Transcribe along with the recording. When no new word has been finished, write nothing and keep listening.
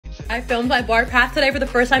I filmed my bar path today for the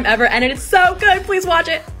first time ever, and it is so good. Please watch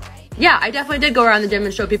it. Yeah, I definitely did go around the gym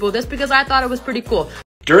and show people this because I thought it was pretty cool.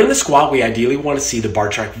 During the squat, we ideally want to see the bar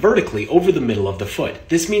track vertically over the middle of the foot.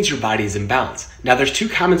 This means your body is in balance. Now, there's two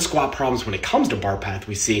common squat problems when it comes to bar path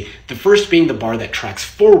we see. The first being the bar that tracks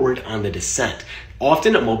forward on the descent,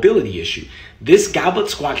 often a mobility issue. This goblet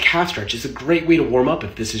squat calf stretch is a great way to warm up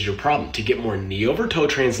if this is your problem, to get more knee over toe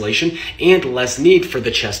translation and less need for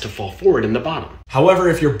the chest to fall forward in the bottom. However,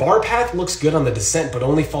 if your bar path looks good on the descent but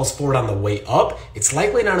only falls forward on the way up, it's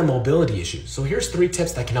likely not a mobility issue. So here's 3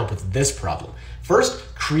 tips that can help with this problem.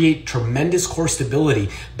 First, create tremendous core stability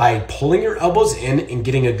by pulling your elbows in and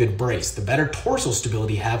getting a good brace. The better torso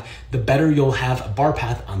stability you have, the better you'll have a bar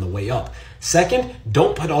path on the way up. Second,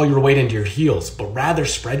 don't put all your weight into your heels, but rather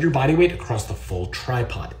spread your body weight across the full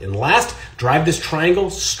tripod. And last, drive this triangle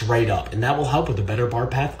straight up, and that will help with a better bar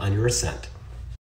path on your ascent.